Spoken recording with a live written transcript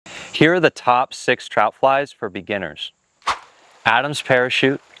Here are the top 6 trout flies for beginners. Adam's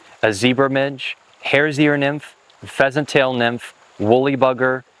parachute, a zebra midge, hare's ear nymph, pheasant tail nymph, woolly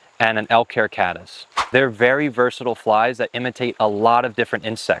bugger, and an elk hair caddis. They're very versatile flies that imitate a lot of different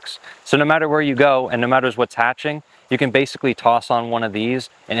insects. So no matter where you go and no matter what's hatching, you can basically toss on one of these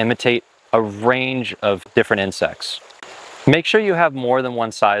and imitate a range of different insects. Make sure you have more than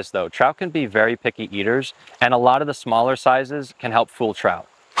one size though. Trout can be very picky eaters, and a lot of the smaller sizes can help fool trout.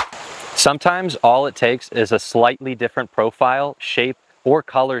 Sometimes all it takes is a slightly different profile, shape, or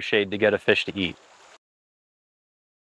color shade to get a fish to eat.